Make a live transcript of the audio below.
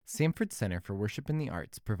Samford Center for Worship and the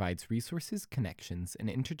Arts provides resources, connections, and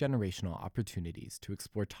intergenerational opportunities to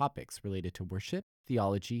explore topics related to worship,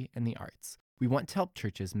 theology, and the arts. We want to help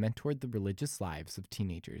churches mentor the religious lives of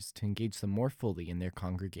teenagers to engage them more fully in their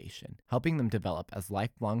congregation, helping them develop as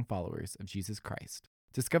lifelong followers of Jesus Christ.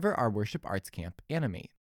 Discover our Worship Arts Camp,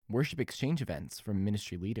 Animate, worship exchange events from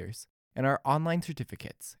ministry leaders, and our online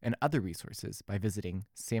certificates and other resources by visiting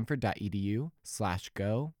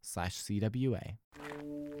samford.edu/go/CWA.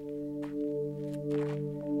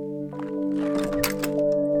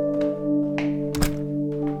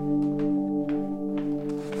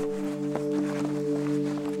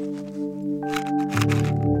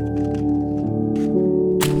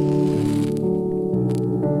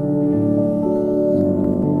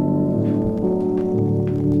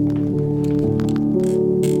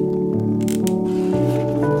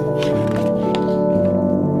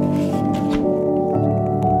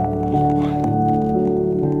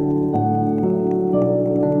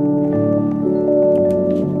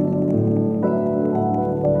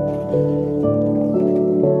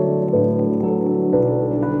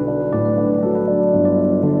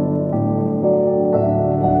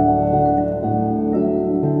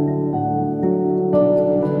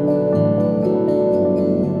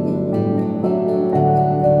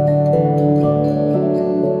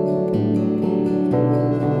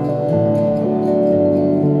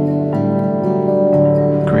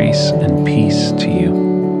 Grace and peace to you,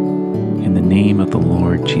 in the name of the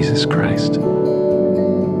Lord Jesus Christ.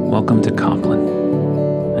 Welcome to Compline,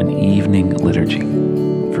 an evening liturgy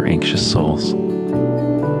for anxious souls.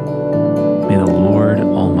 May the Lord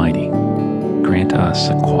Almighty grant us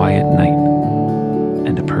a quiet night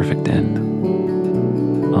and a perfect end.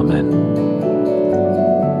 Amen.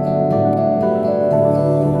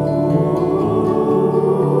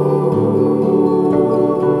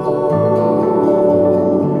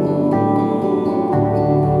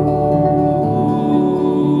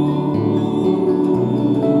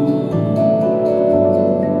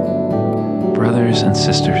 Brothers and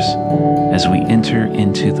sisters, as we enter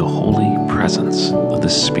into the holy presence of the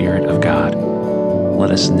Spirit of God,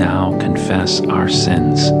 let us now confess our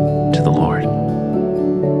sins to the Lord.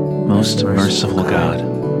 Most merciful God,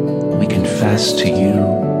 we confess to you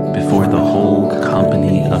before the whole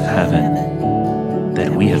company of heaven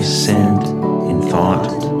that we have sinned in thought,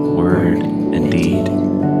 word, and deed,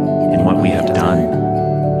 in what we have done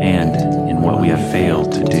and in what we have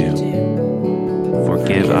failed to do.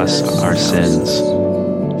 Forgive us our sins,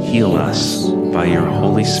 heal us by your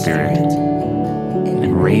Holy Spirit,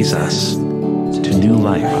 and raise us to new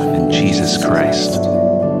life in Jesus Christ.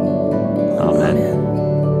 Amen.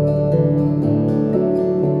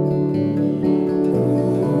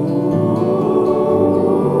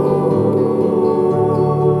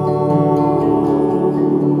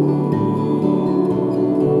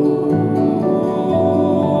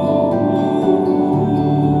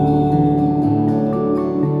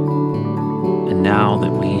 Now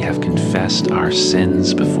that we have confessed our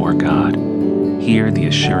sins before God, hear the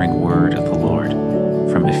assuring word of the Lord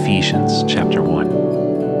from Ephesians chapter 1.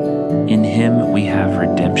 In him we have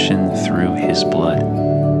redemption through his blood,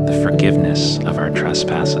 the forgiveness of our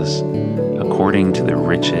trespasses, according to the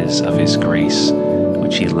riches of his grace,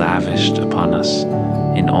 which he lavished upon us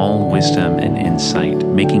in all wisdom and insight,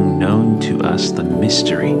 making known to us the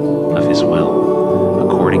mystery of his will,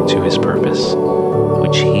 according to his purpose,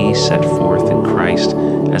 which he set forth in Christ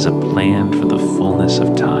as a plan for the fullness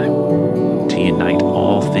of time, to unite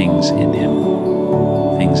all things in him,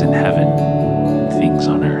 things in heaven and things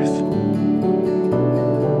on earth.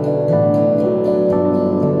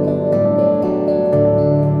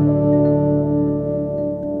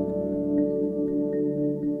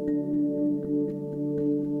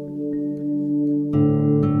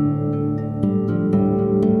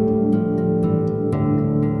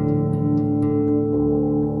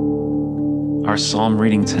 Our psalm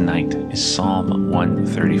reading tonight is Psalm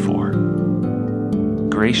 134.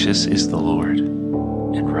 Gracious is the Lord,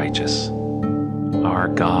 and righteous. Our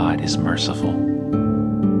God is merciful.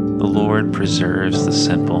 The Lord preserves the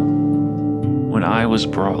simple. When I was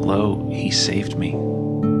brought low, he saved me.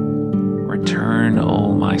 Return,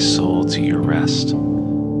 O my soul, to your rest,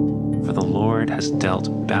 for the Lord has dealt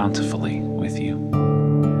bountifully with you.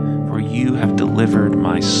 For you have delivered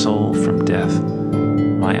my soul from death,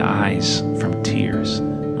 my eyes from tears,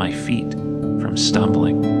 my feet from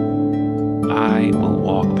stumbling. I will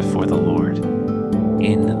walk before the Lord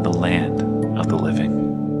in the land of the living.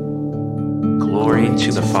 Glory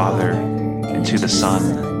to the Father, and to the Son,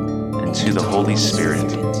 and to the Holy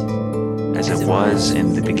Spirit, as it was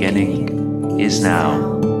in the beginning, is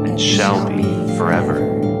now, and shall be forever.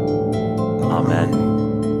 Amen.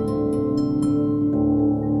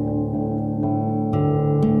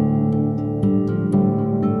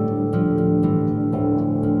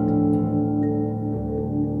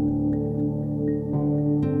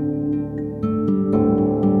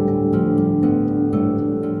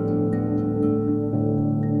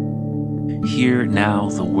 Hear now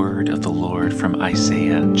the word of the Lord from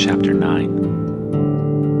Isaiah chapter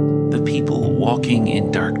 9. The people walking in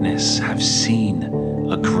darkness have seen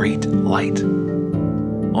a great light.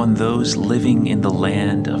 On those living in the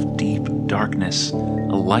land of deep darkness, a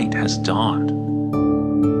light has dawned.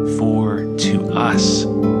 For to us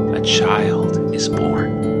a child is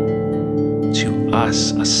born. To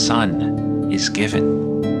us a son is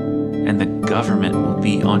given, and the government will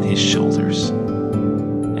be on his shoulders.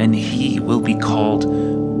 And he will be called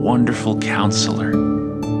Wonderful Counselor,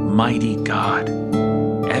 Mighty God,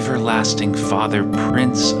 Everlasting Father,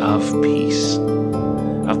 Prince of Peace.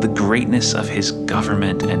 Of the greatness of his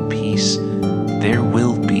government and peace, there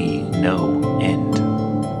will be no end.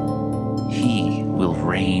 He will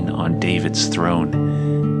reign on David's throne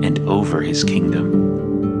and over his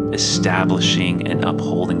kingdom, establishing and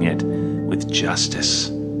upholding it with justice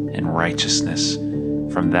and righteousness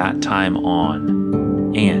from that time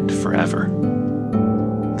on and forever.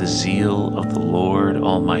 The zeal of the Lord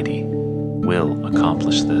Almighty will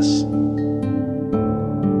accomplish this.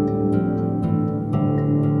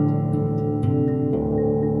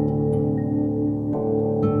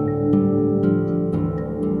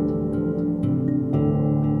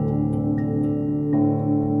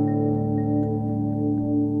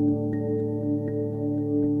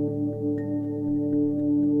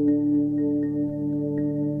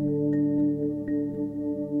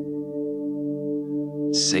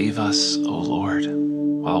 Save us, O Lord,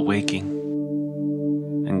 while waking,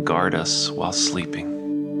 and guard us while sleeping,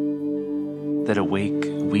 that awake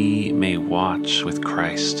we may watch with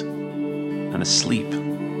Christ, and asleep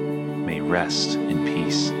may rest in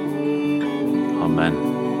peace. Amen.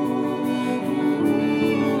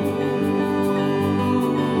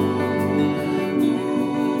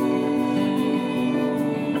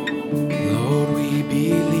 Lord, we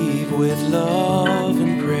believe with love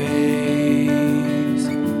and praise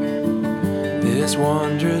this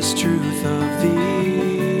wondrous truth of Thee,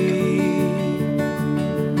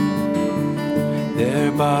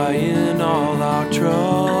 thereby in all our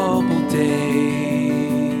troubled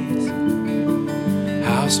days,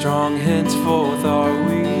 how strong henceforth are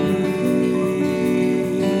we.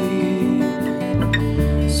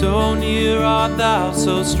 So near art Thou,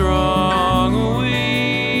 so strong are we.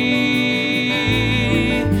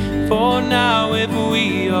 For now if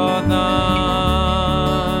we are Thine,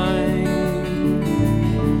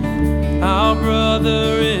 our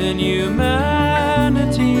brother in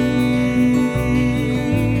humanity,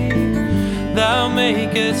 Thou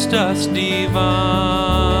makest us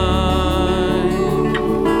divine.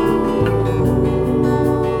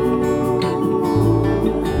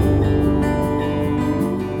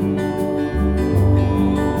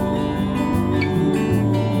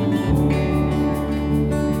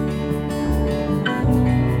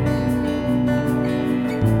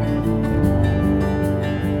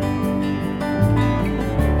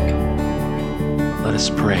 Let us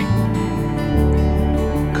pray.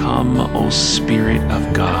 Come, O Spirit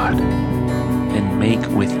of God, and make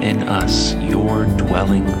within us your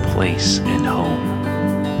dwelling place and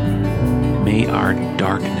home. May our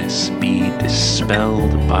darkness be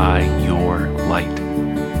dispelled by your light,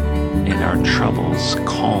 and our troubles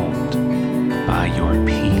calmed by your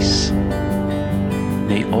peace.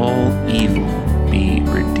 May all evil be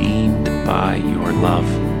redeemed by your love,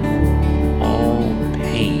 all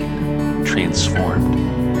pain transformed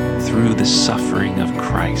through the suffering of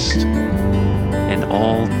Christ, and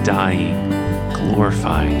all dying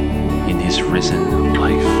glorified in his risen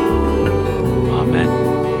life. Amen.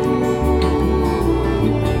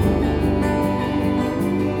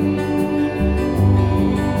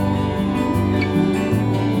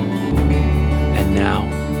 And now,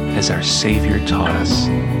 as our Savior taught us,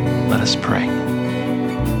 let us pray.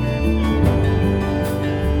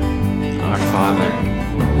 Our Father,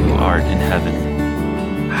 who art in heaven,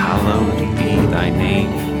 hallowed be thy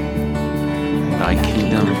name. Thy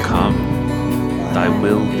kingdom come, thy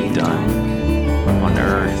will be done, on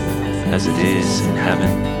earth as it is in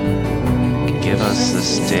heaven. Give us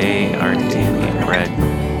this day our daily bread,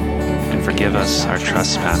 and forgive us our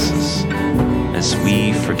trespasses, as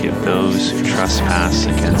we forgive those who trespass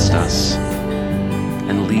against us.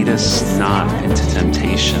 And lead us not into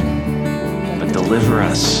temptation, but deliver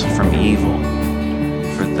us from evil.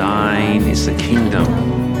 For thine is the kingdom,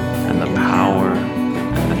 and the power,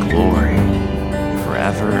 and the glory,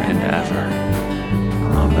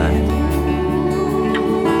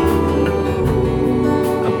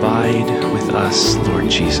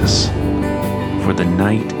 Jesus, for the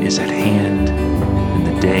night is at hand and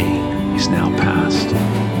the day is now past.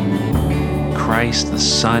 Christ, the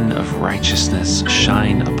Son of righteousness,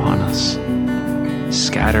 shine upon us.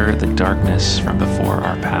 Scatter the darkness from before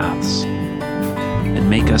our paths, and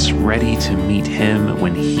make us ready to meet him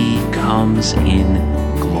when he comes in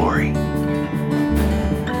glory.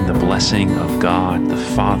 And the blessing of God, the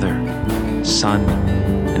Father, Son,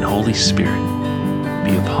 and Holy Spirit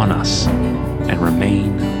be upon us and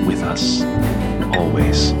remain with us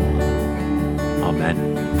always. Amen.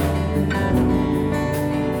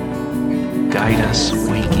 Guide us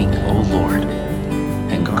waking, O Lord,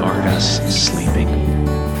 and guard us sleeping,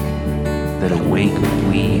 that awake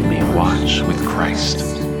we may watch with Christ,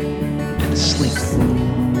 and asleep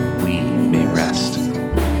we may rest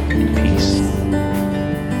in peace.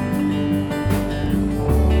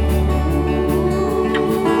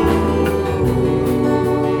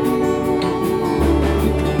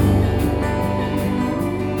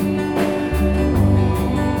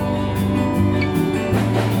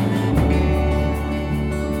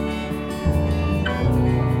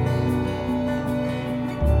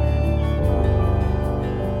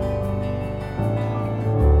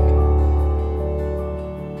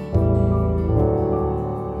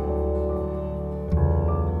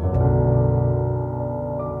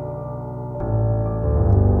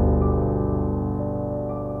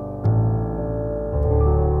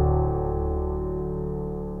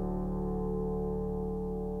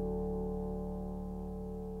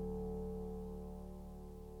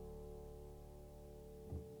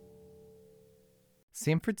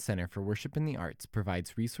 Samford Center for Worship in the Arts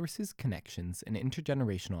provides resources, connections, and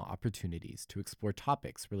intergenerational opportunities to explore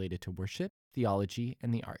topics related to worship, theology,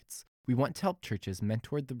 and the arts. We want to help churches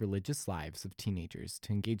mentor the religious lives of teenagers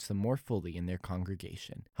to engage them more fully in their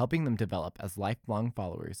congregation, helping them develop as lifelong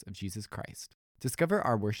followers of Jesus Christ. Discover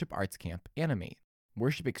our Worship Arts Camp, Animate,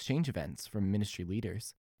 worship exchange events from ministry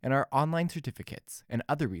leaders, and our online certificates and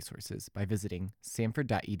other resources by visiting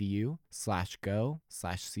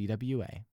samford.edu/go/CWA.